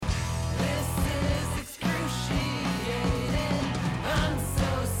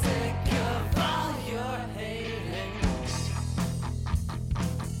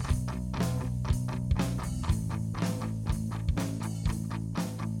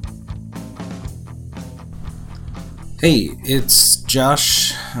Hey, it's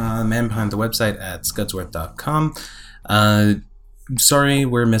Josh, man behind the website at scudsworth.com. Sorry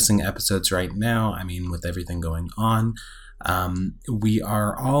we're missing episodes right now. I mean, with everything going on, we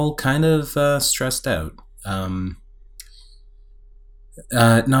are all kind of stressed out. Not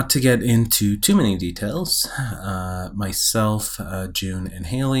to get into too many details, myself, June, and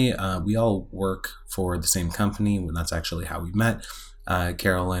Haley, we all work for the same company. Well, that's actually how we met.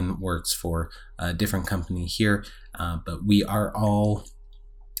 Carolyn works for a different company here, but we are all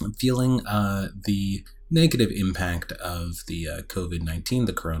feeling the negative impact of the COVID-19,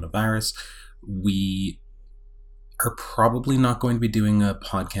 the coronavirus. We are probably not going to be doing a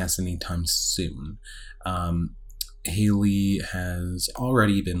podcast anytime soon. Haley has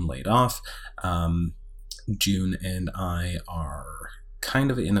already been laid off. June and I are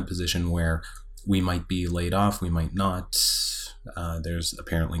kind of in a position where we might be laid off, we might not. There's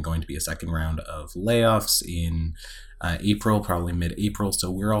apparently going to be a second round of layoffs in April, probably mid-April.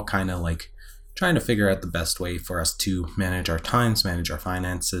 So we're all kind of like trying to figure out the best way for us to manage our times, manage our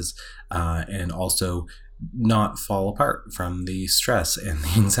finances, and also not fall apart from the stress and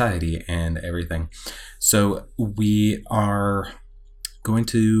the anxiety and everything. So we are going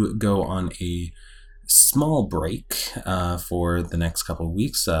to go on a small break for the next couple of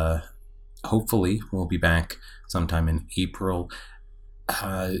weeks. Hopefully we'll be back sometime in April.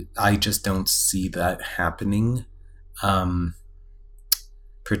 I just don't see that happening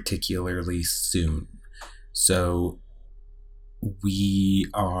particularly soon. So we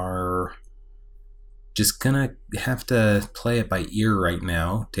are just gonna have to play it by ear right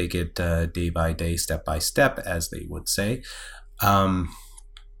now, take it day by day, step by step, as they would say. I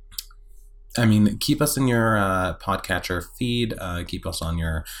mean, keep us in your podcatcher feed, keep us on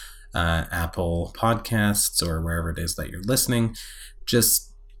your Apple Podcasts or wherever it is that you're listening.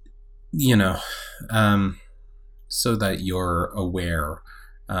 Just, so that you're aware,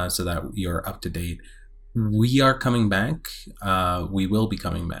 so that you're up to date. We are coming back. We will be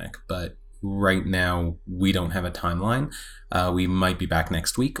coming back, but right now we don't have a timeline. We might be back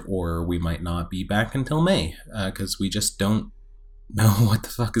next week, or we might not be back until May, because we just don't know what the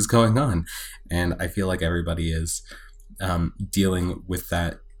fuck is going on. And I feel like everybody is dealing with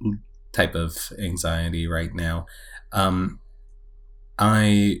that type of anxiety right now.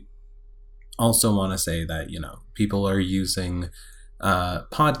 I also want to say that, people are using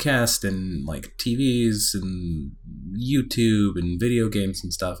podcast and like TVs and YouTube and video games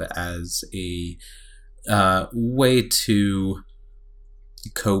and stuff as a way to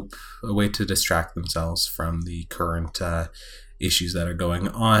cope, a way to distract themselves from the current issues that are going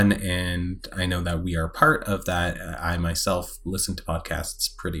on. And I know that we are part of that. I myself listen to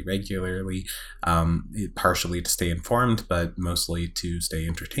podcasts pretty regularly, partially to stay informed, but mostly to stay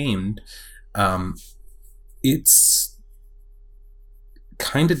entertained. It's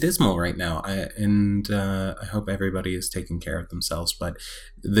kind of dismal right now, I hope everybody is taking care of themselves. But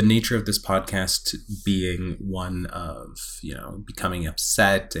the nature of this podcast being one of becoming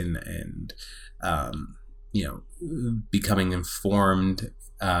upset and becoming informed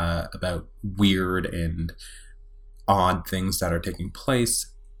about weird and odd things that are taking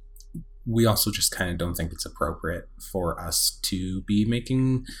place, we also just kind of don't think it's appropriate for us to be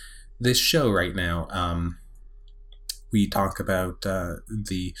making this show right now. We talk about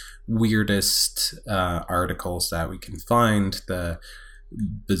the weirdest articles that we can find, the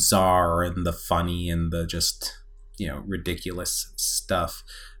bizarre and the funny and the just, ridiculous stuff.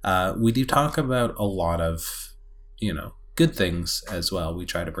 We do talk about a lot of, good things as well. We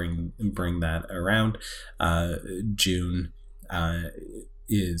try to bring that around. June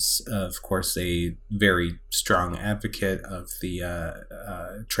is, of course, a very strong advocate of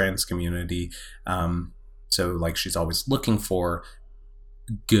the trans community. So, like, she's always looking for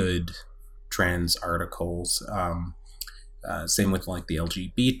good trans articles. Same with like the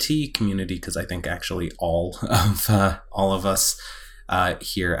LGBT community, because I think actually all of us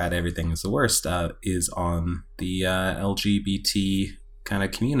here at Everything is the Worst is on the LGBT kind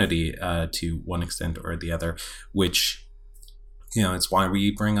of community to one extent or the other, which it's why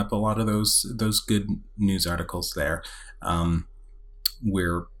we bring up a lot of those good news articles there.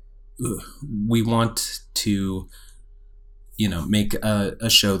 We want to make a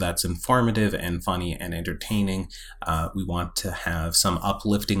show that's informative and funny and entertaining. We want to have some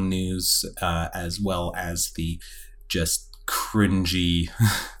uplifting news as well as the just cringy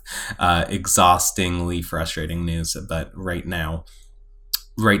exhaustingly frustrating news. But right now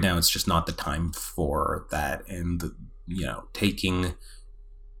it's just not the time for that. And taking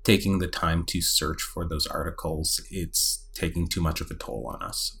the time to search for those articles, it's taking too much of a toll on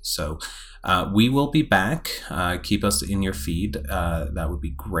us. So we will be back. Keep us in your feed. That would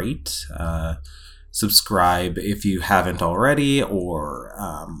be great. Subscribe if you haven't already, or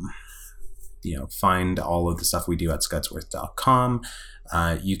find all of the stuff we do at scudsworth.com.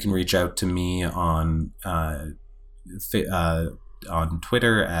 You can reach out to me on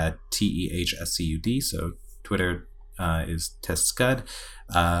Twitter at TEHSCUD. So Twitter is TESSCUD.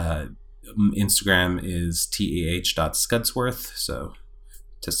 Instagram is teh.scudsworth. So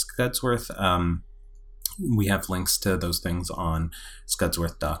TESSCUDSworth. We have links to those things on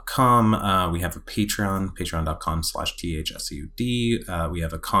scudsworth.com. We have a Patreon, patreon.com/THSUD. We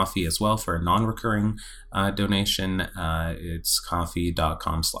have a Coffee as well for a non-recurring donation. It's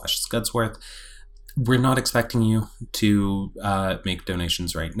coffee.com/Scudsworth. We're not expecting you to make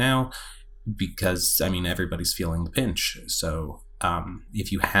donations right now because, everybody's feeling the pinch. So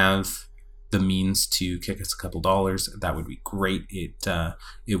if you have the means to kick us a couple dollars, that would be great. It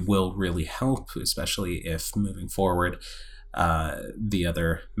will really help, especially if moving forward the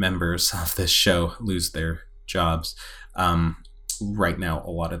other members of this show lose their jobs. Right now,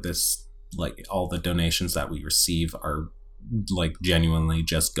 a lot of this, like all the donations that we receive, are like genuinely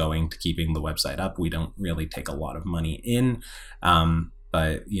just going to keeping the website up. We don't really take a lot of money in,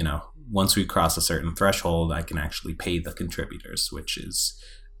 but once we cross a certain threshold, I can actually pay the contributors, which is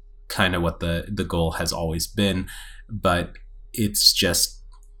kind of what the goal has always been. But it's just,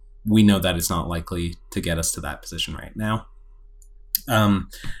 we know that it's not likely to get us to that position right now.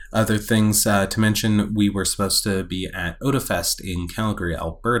 Other things to mention, we were supposed to be at OdaFest in Calgary,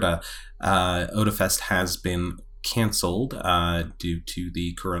 Alberta. OdaFest has been canceled due to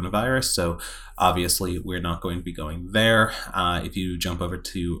the coronavirus, so obviously we're not going to be going there. If you jump over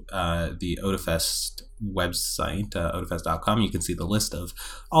to the OdaFest website, odafest.com, you can see the list of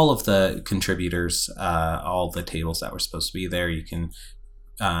all of the contributors, all the tables that were supposed to be there. You can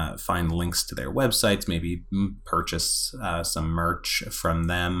find links to their websites, maybe purchase some merch from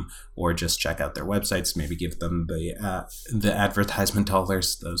them, or just check out their websites, maybe give them the advertisement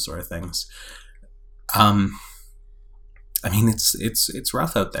dollars, those sort of things. It's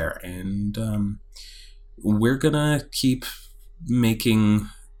rough out there, and we're gonna keep making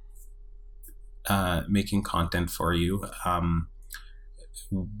content for you.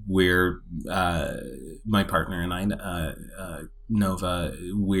 We're my partner and I, Nova,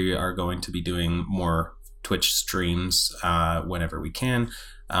 we are going to be doing more Twitch streams whenever we can.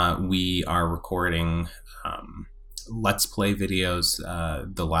 We are recording Let's Play videos.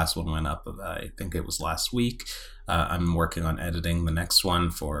 The last one went up, I think it was last week. I'm working on editing the next one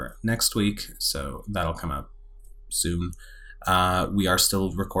for next week, so that'll come out soon. We are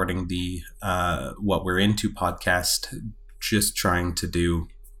still recording the What We're Into podcast, just trying to do,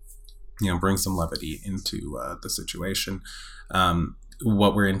 bring some levity into the situation.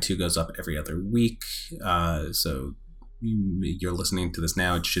 What We're Into goes up every other week, so you're listening to this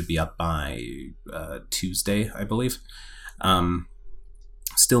now, it should be up by Tuesday, I believe.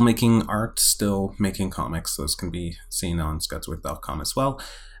 Still making art, still making comics. Those can be seen on scudsworth.com as well.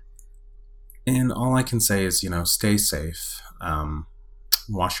 And all I can say is, stay safe,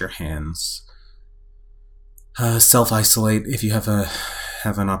 wash your hands, self-isolate if you have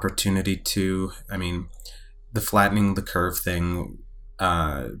an opportunity to. The flattening the curve thing,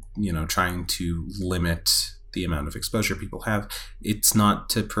 trying to limit the amount of exposure people have, it's not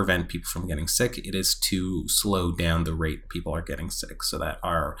to prevent people from getting sick, it is to slow down the rate people are getting sick so that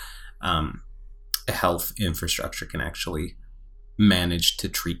our health infrastructure can actually manage to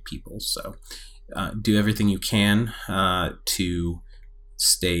treat people. So do everything you can to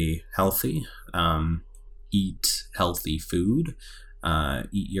stay healthy, eat healthy food,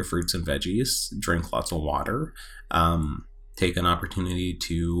 eat your fruits and veggies, drink lots of water, take an opportunity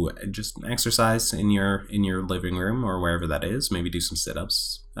to just exercise in your living room or wherever that is. Maybe do some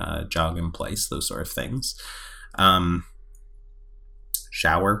sit-ups, jog in place, those sort of things.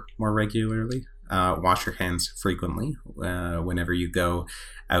 Shower more regularly. Wash your hands frequently whenever you go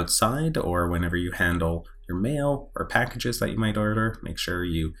outside or whenever you handle your mail or packages that you might order. Make sure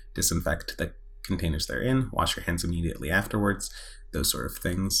you disinfect the containers they're in. Wash your hands immediately afterwards. Those sort of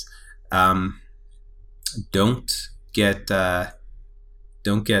things. Don't get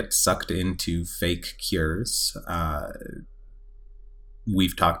sucked into fake cures.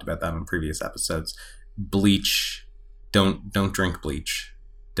 We've talked about that in previous episodes. Bleach. Don't drink bleach.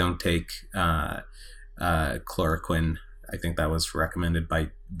 Don't take chloroquine. I think that was recommended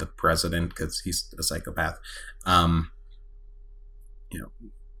by the president because he's a psychopath.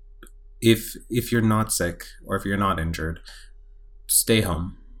 If you're not sick or if you're not injured, stay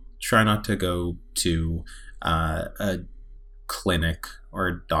home. Try not to go to a clinic or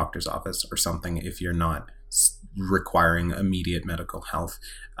a doctor's office or something if you're not requiring immediate medical health.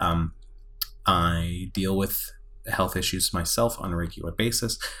 I deal with health issues myself on a regular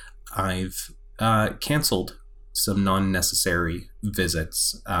basis. I've canceled some non-necessary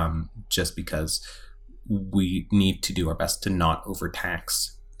visits just because we need to do our best to not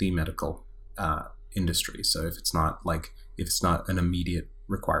overtax the medical industry. So if it's not an immediate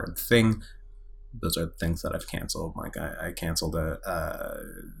required thing, those are the things that I've canceled. Like I canceled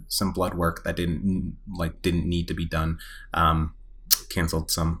some blood work that didn't need to be done.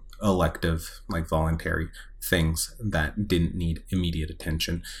 Canceled some elective, voluntary things that didn't need immediate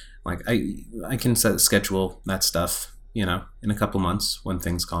attention. Like I can schedule that stuff, in a couple months when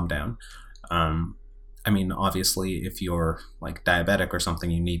things calm down. Obviously, if you're diabetic or something,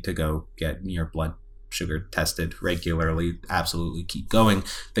 you need to go get your blood sugar tested regularly. Absolutely keep going.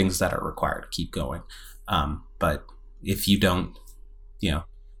 Things that are required, keep going. But if you don't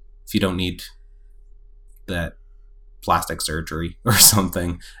need that plastic surgery or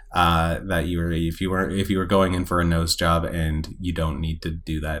something, if you were going in for a nose job and you don't need to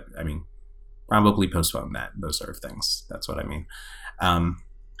do that, probably postpone that. Those sort of things. That's what I mean.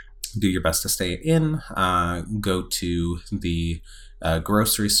 Do your best to stay in. Go to the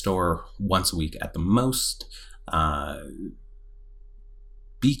grocery store once a week at the most.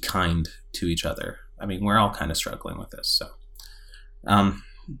 Be kind to each other. We're all kind of struggling with this. So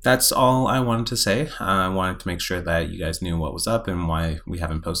that's all I wanted to say. I wanted to make sure that you guys knew what was up and why we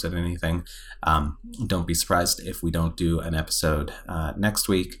haven't posted anything. Don't be surprised if we don't do an episode next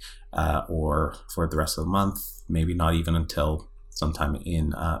week or for the rest of the month. Maybe not even until sometime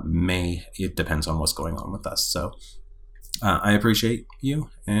in May. It depends on what's going on with us. So I appreciate you,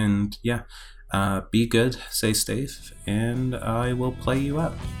 and be good, stay safe, and I will play you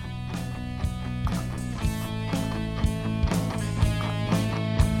out.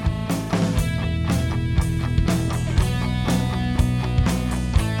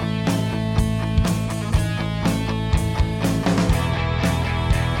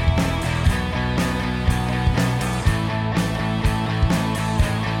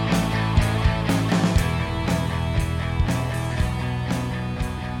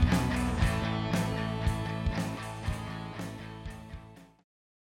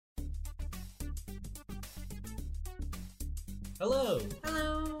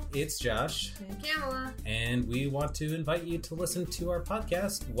 Hello. It's Josh. And Kamala. And we want to invite you to listen to our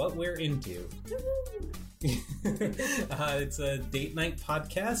podcast, What We're Into. It's a date night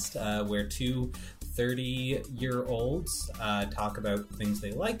podcast where two 30-year-olds talk about things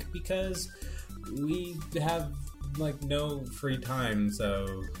they like because we have no free time,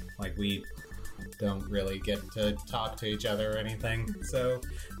 so we don't really get to talk to each other or anything. So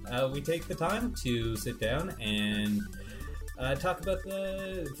we take the time to sit down and talk about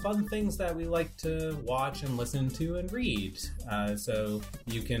the fun things that we like to watch and listen to and read. So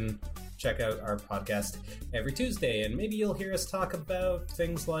you can check out our podcast every Tuesday, and maybe you'll hear us talk about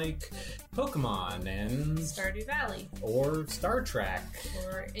things like Pokemon and Stardew Valley, or Star Trek,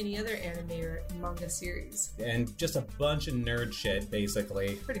 or any other anime or manga series, and just a bunch of nerd shit,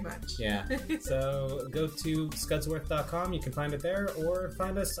 basically. Pretty much. Yeah. So go to scudsworth.com. You can find it there, or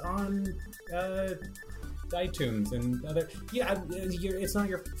find us on iTunes and other. It's not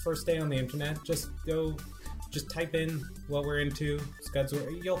your first day on the internet. Just type in What We're Into,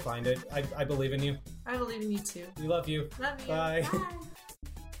 Scudsworth. You'll find it. I believe in you. I believe in you too. We love you. Love you. Bye. Bye.